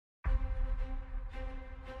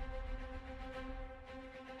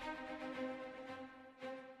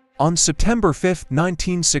On September 5,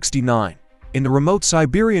 1969, in the remote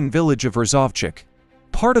Siberian village of Rzhavchik,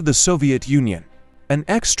 part of the Soviet Union, an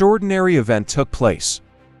extraordinary event took place.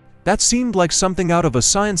 That seemed like something out of a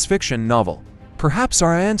science fiction novel. Perhaps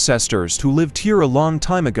our ancestors who lived here a long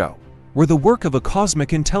time ago were the work of a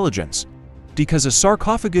cosmic intelligence, because a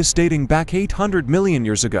sarcophagus dating back 800 million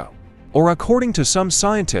years ago, or according to some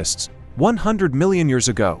scientists, 100 million years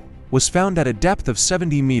ago, was found at a depth of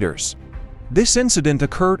 70 meters. This incident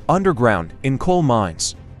occurred underground in coal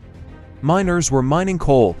mines. Miners were mining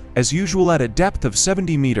coal, as usual, at a depth of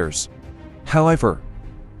 70 meters. However,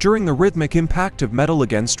 during the rhythmic impact of metal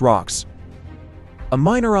against rocks, a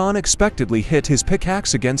miner unexpectedly hit his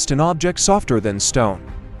pickaxe against an object softer than stone.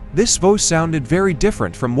 This voice sounded very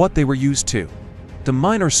different from what they were used to. The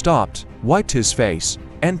miner stopped, wiped his face,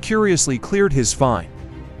 and curiously cleared his fine,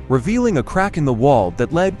 revealing a crack in the wall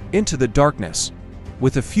that led into the darkness.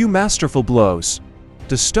 With a few masterful blows,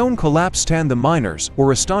 the stone collapsed and the miners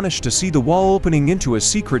were astonished to see the wall opening into a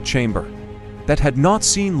secret chamber that had not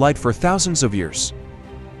seen light for thousands of years.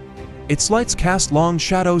 Its lights cast long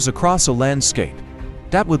shadows across a landscape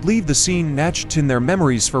that would leave the scene etched in their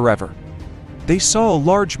memories forever. They saw a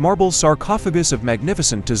large marble sarcophagus of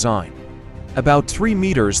magnificent design, about 3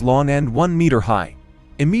 meters long and 1 meter high.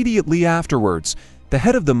 Immediately afterwards, the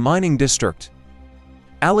head of the mining district,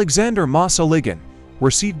 Alexander Malevanny,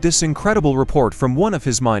 received this incredible report from one of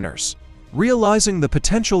his miners. Realizing the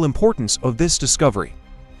potential importance of this discovery,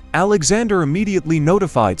 Alexander immediately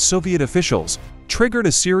notified Soviet officials, triggered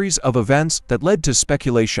a series of events that led to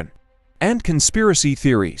speculation and conspiracy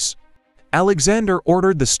theories. Alexander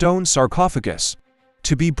ordered the stone sarcophagus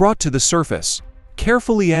to be brought to the surface,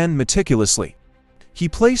 carefully and meticulously. He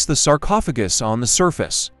placed the sarcophagus on the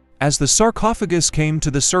surface. As the sarcophagus came to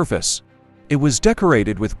the surface, it was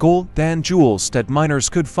decorated with gold and jewels that miners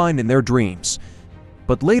could find in their dreams.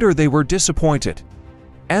 But later they were disappointed,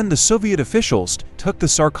 and the Soviet officials took the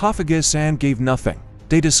sarcophagus and gave nothing.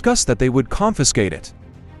 They discussed that they would confiscate it,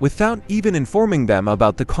 without even informing them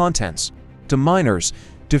about the contents. The miners,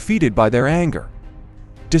 defeated by their anger,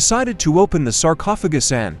 decided to open the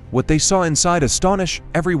sarcophagus, and what they saw inside astonished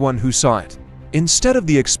everyone who saw it. Instead of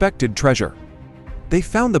the expected treasure, they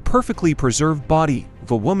found the perfectly preserved body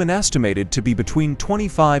of a woman estimated to be between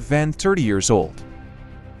 25 and 30 years old.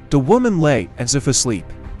 The woman lay as if asleep,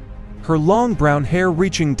 her long brown hair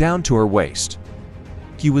reaching down to her waist.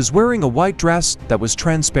 He was wearing a white dress that was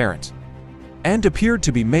transparent and appeared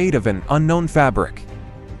to be made of an unknown fabric.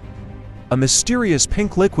 A mysterious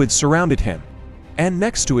pink liquid surrounded him, and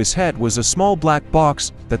next to his head was a small black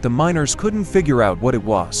box that the miners couldn't figure out what it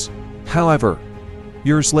was. However,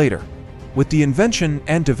 years later, with the invention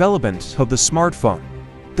and development of the smartphone,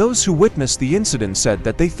 those who witnessed the incident said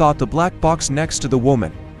that they thought the black box next to the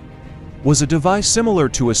woman was a device similar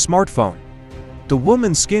to a smartphone. The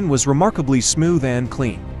woman's skin was remarkably smooth and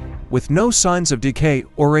clean, with no signs of decay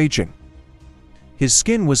or aging. His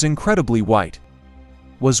skin was incredibly white,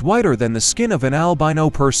 was whiter than the skin of an albino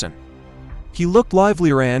person. He looked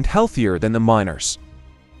livelier and healthier than the miners,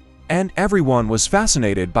 and everyone was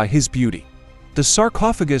fascinated by his beauty. The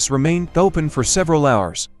sarcophagus remained open for several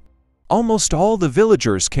hours. Almost all the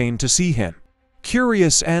villagers came to see him,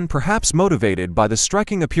 curious and perhaps motivated by the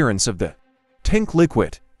striking appearance of the pink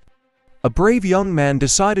liquid. A brave young man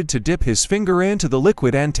decided to dip his finger into the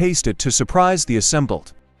liquid and taste it to surprise the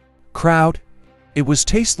assembled crowd. It was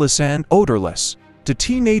tasteless and odorless. The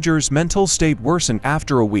teenager's mental state worsened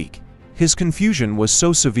after a week. His confusion was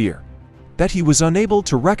so severe that he was unable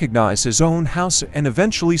to recognize his own house and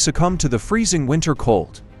eventually succumbed to the freezing winter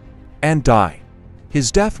cold and die. His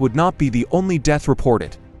death would not be the only death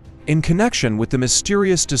reported in connection with the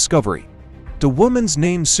mysterious discovery. The woman's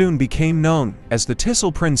name soon became known as the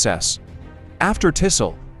Tissul Princess, after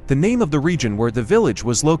Tissul, the name of the region where the village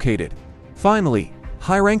was located. Finally,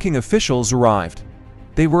 high-ranking officials arrived.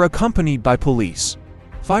 They were accompanied by police,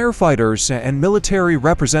 firefighters, and military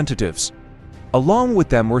representatives. Along with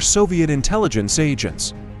them were Soviet intelligence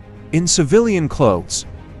agents in civilian clothes,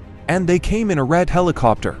 and they came in a red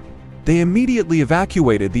helicopter. They immediately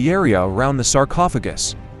evacuated the area around the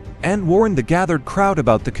sarcophagus and warned the gathered crowd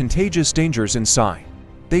about the contagious dangers inside.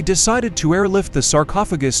 They decided to airlift the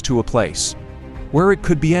sarcophagus to a place where it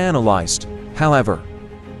could be analyzed. However,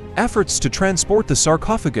 efforts to transport the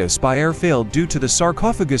sarcophagus by air failed due to the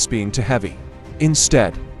sarcophagus being too heavy.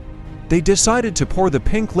 Instead, they decided to pour the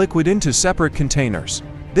pink liquid into separate containers.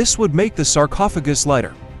 This would make the sarcophagus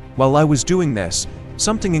lighter. While I was doing this,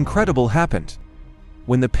 something incredible happened.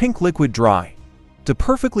 When the pink liquid dried, the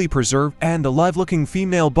perfectly preserved and alive-looking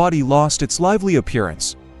female body lost its lively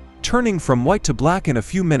appearance, turning from white to black in a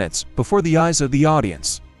few minutes before the eyes of the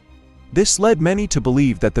audience. This led many to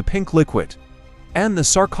believe that the pink liquid and the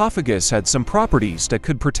sarcophagus had some properties that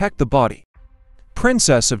could protect the body.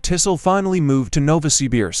 Princess of Tissul finally moved to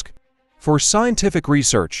Novosibirsk for scientific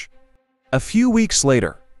research. A few weeks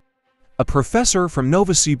later, a professor from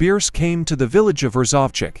Novosibirsk came to the village of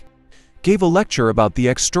Rzhavchik, gave a lecture about the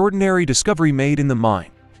extraordinary discovery made in the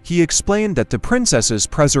mine. He explained that the princess's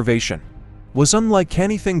preservation was unlike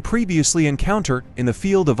anything previously encountered in the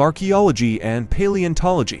field of archaeology and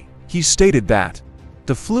paleontology. He stated that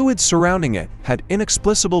the fluid surrounding it had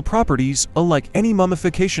inexplicable properties unlike any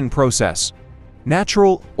mummification process,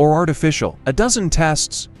 natural or artificial. A dozen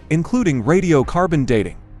tests, including radiocarbon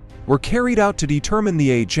dating, were carried out to determine the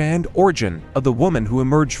age and origin of the woman who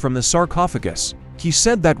emerged from the sarcophagus. He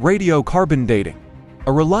said that radiocarbon dating,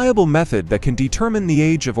 a reliable method that can determine the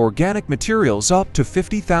age of organic materials up to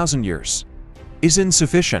 50,000 years, is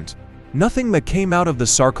insufficient. Nothing that came out of the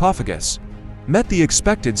sarcophagus met the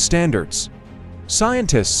expected standards.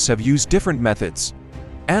 Scientists have used different methods,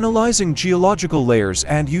 analyzing geological layers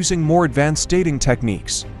and using more advanced dating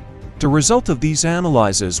techniques. The result of these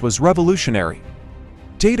analyses was revolutionary.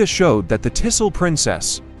 Data showed that the Tissul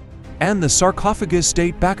Princess and the sarcophagus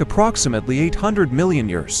date back approximately 800 million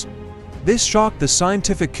years. This shocked the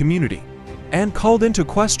scientific community and called into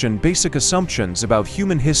question basic assumptions about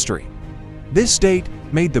human history. This date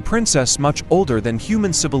made the princess much older than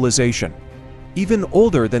human civilization, even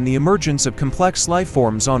older than the emergence of complex life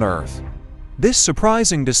forms on Earth. This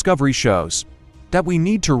surprising discovery shows that we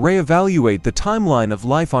need to reevaluate the timeline of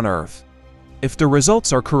life on Earth. If the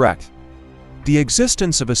results are correct, the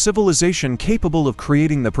existence of a civilization capable of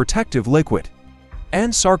creating the protective liquid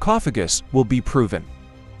and sarcophagus will be proven.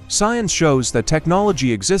 Science shows that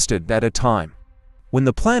technology existed at a time when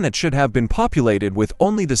the planet should have been populated with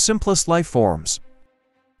only the simplest life forms.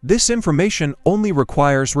 This information only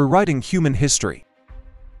requires rewriting human history.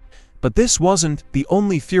 But this wasn't the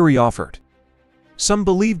only theory offered. Some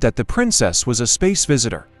believed that the princess was a space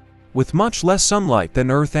visitor with much less sunlight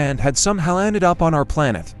than Earth and had somehow ended up on our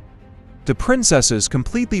planet. The princess's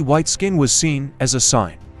completely white skin was seen as a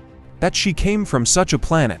sign that she came from such a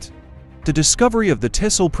planet. The discovery of the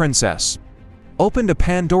Tissul Princess opened a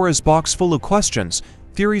Pandora's box full of questions,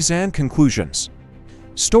 theories and conclusions.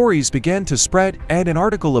 Stories began to spread and an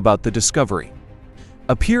article about the discovery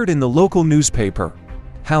appeared in the local newspaper.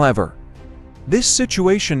 However, this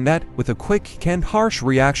situation met with a quick and harsh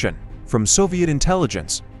reaction from Soviet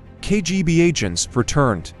intelligence. KGB agents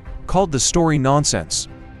returned, called the story nonsense,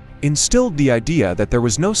 instilled the idea that there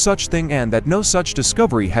was no such thing and that no such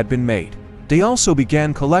discovery had been made. They also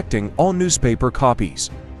began collecting all newspaper copies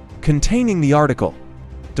containing the article.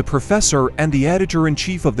 The professor and the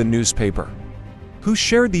editor-in-chief of the newspaper, who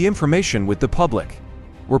shared the information with the public,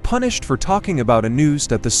 were punished for talking about a news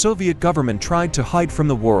that the Soviet government tried to hide from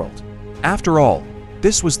the world. After all,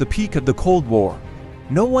 this was the peak of the Cold War.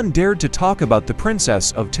 No one dared to talk about the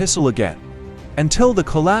Princess of Tissul again until the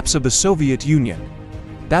collapse of the Soviet Union.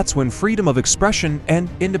 That's when freedom of expression and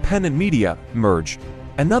independent media emerged.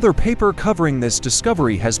 Another paper covering this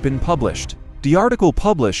discovery has been published. The article,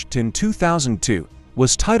 published in 2002,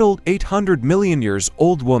 was titled 800 Million Years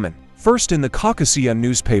Old Woman, first in the Caucasia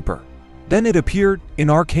newspaper. Then it appeared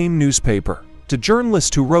in Accompanying newspaper. The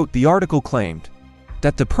journalist who wrote the article claimed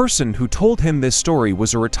that the person who told him this story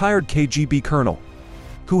was a retired KGB colonel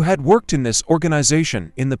who had worked in this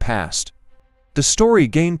organization in the past. The story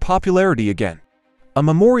gained popularity again. A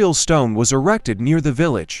memorial stone was erected near the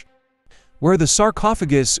village where the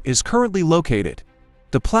sarcophagus is currently located.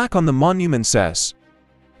 The plaque on the monument says,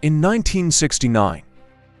 "In 1969,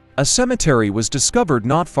 a cemetery was discovered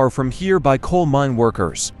not far from here by coal mine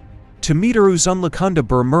workers. To Meteruz Unlakunda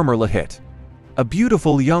Bur Murmurlahit, a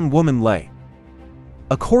beautiful young woman lay.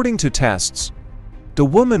 According to tests, the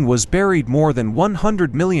woman was buried more than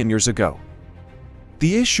 100 million years ago."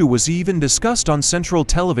 The issue was even discussed on Central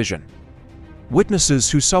Television. Witnesses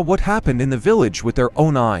who saw what happened in the village with their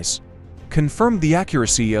own eyes confirmed the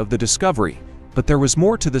accuracy of the discovery, but there was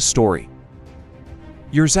more to the story.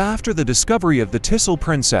 Years after the discovery of the Tissul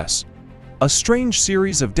Princess, a strange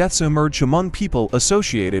series of deaths emerged among people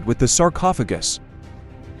associated with the sarcophagus.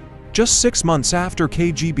 Just 6 months after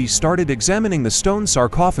KGB started examining the stone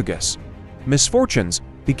sarcophagus, misfortunes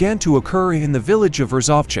began to occur in the village of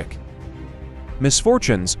Rzhavchik.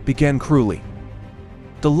 Misfortunes began cruelly.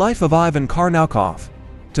 The life of Ivan Karnaukhov,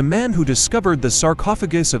 the man who discovered the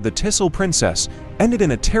sarcophagus of the Tissul Princess, ended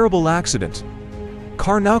in a terrible accident.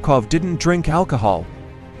 Karnaukhov didn't drink alcohol,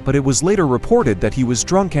 but it was later reported that he was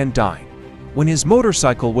drunk and died when his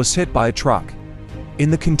motorcycle was hit by a truck. In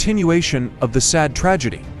the continuation of the sad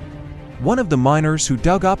tragedy, one of the miners who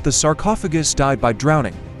dug up the sarcophagus died by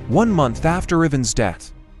drowning. 1 month after Ivan's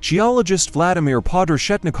death, geologist Vladimir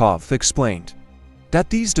Podreshetnikov explained that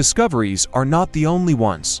these discoveries are not the only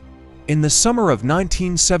ones. In the summer of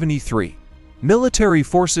 1973, military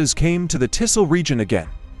forces came to the Tissul region again.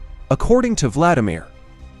 According to Vladimir,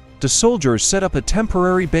 the soldiers set up a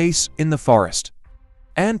temporary base in the forest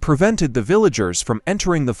and prevented the villagers from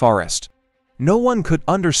entering the forest. No one could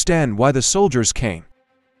understand why the soldiers came.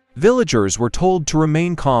 Villagers were told to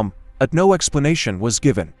remain calm, and no explanation was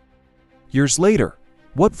given. Years later,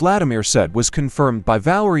 what Vladimir said was confirmed by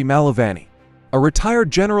Valery Malevanny, a retired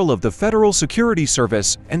general of the Federal Security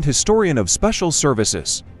Service and historian of special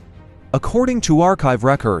services. According to archive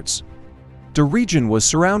records, the region was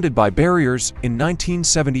surrounded by barriers in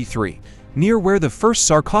 1973, near where the first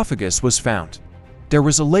sarcophagus was found. There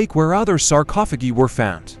was a lake where other sarcophagi were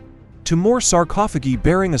found. To more sarcophagi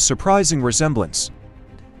bearing a surprising resemblance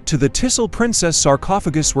to the Tissul Princess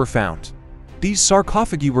sarcophagus were found. These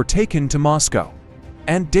sarcophagi were taken to Moscow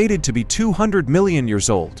and dated to be 200 million years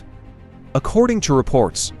old. According to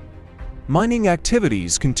reports, mining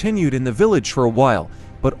activities continued in the village for a while,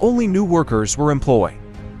 but only new workers were employed.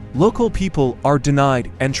 Local people are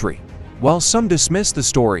denied entry, while some dismiss the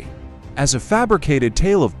story as a fabricated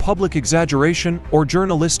tale of public exaggeration or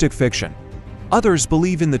journalistic fiction. Others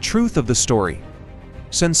believe in the truth of the story,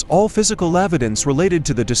 since all physical evidence related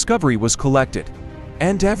to the discovery was collected,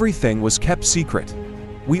 and everything was kept secret.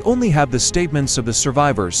 We only have the statements of the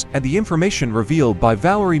survivors and the information revealed by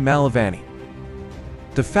Valery Malevanny.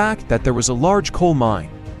 The fact that there was a large coal mine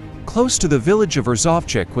close to the village of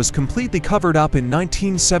Rzhavchik was completely covered up in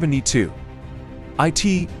 1972.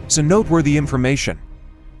 It's a noteworthy information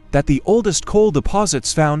that the oldest coal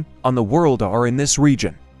deposits found on the world are in this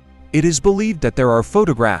region. It is believed that there are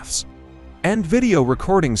photographs and video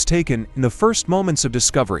recordings taken in the first moments of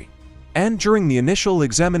discovery and during the initial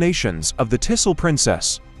examinations of the Tissul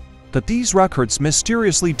Princess, that these records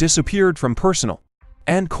mysteriously disappeared from personal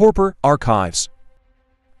and corporate archives.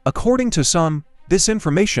 According to some, this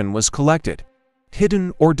information was collected,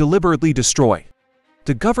 hidden, or deliberately destroyed.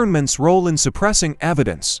 The government's role in suppressing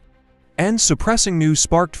evidence and suppressing news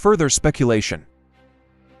sparked further speculation.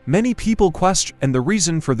 Many people question the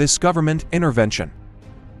reason for this government intervention.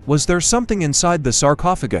 Was there something inside the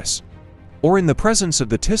sarcophagus, or in the presence of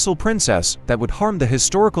the Tissul Princess, that would harm the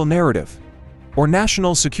historical narrative or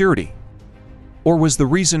national security? Or was the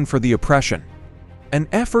reason for the oppression an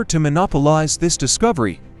effort to monopolize this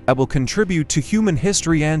discovery that will contribute to human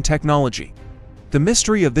history and technology? The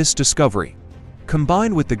mystery of this discovery,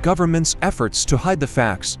 combined with the government's efforts to hide the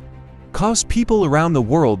facts, caused people around the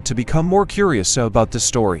world to become more curious about the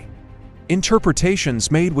story. Interpretations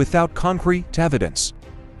made without concrete evidence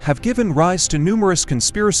have given rise to numerous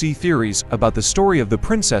conspiracy theories about the story of the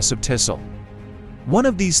Princess of Tissul. One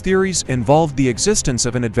of these theories involved the existence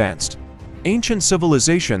of an advanced, ancient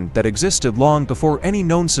civilization that existed long before any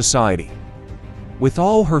known society. With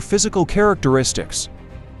all her physical characteristics,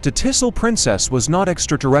 the Tissul Princess was not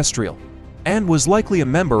extraterrestrial and was likely a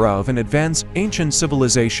member of an advanced ancient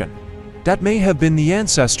civilization that may have been the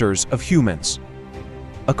ancestors of humans.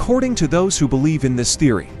 According to those who believe in this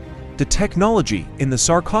theory, the technology in the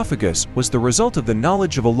sarcophagus was the result of the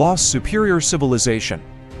knowledge of a lost superior civilization.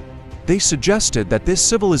 They suggested that this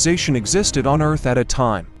civilization existed on Earth at a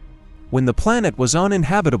time when the planet was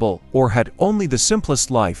uninhabitable or had only the simplest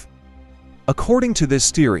life. According to this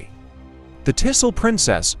theory, the Tissul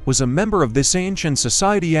Princess was a member of this ancient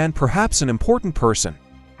society and perhaps an important person.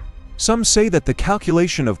 Some say that the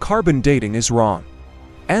calculation of carbon dating is wrong,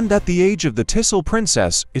 and that the age of the Tissul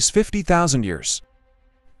Princess is 50,000 years.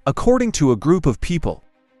 According to a group of people,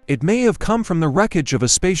 it may have come from the wreckage of a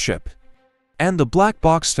spaceship, and the black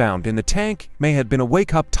box found in the tank may have been a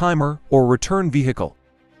wake-up timer or return vehicle.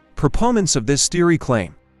 Proponents of this theory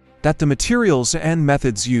claim that the materials and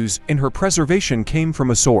methods used in her preservation came from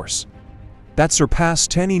a source that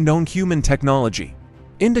surpassed any known human technology,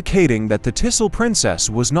 indicating that the Tissul Princess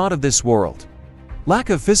was not of this world. Lack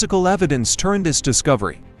of physical evidence turned this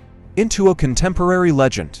discovery into a contemporary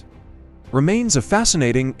legend. Remains a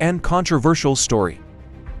fascinating and controversial story.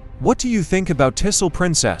 What do you think about Tissul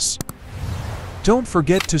Princess? Don't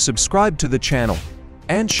forget to subscribe to the channel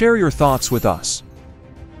and share your thoughts with us.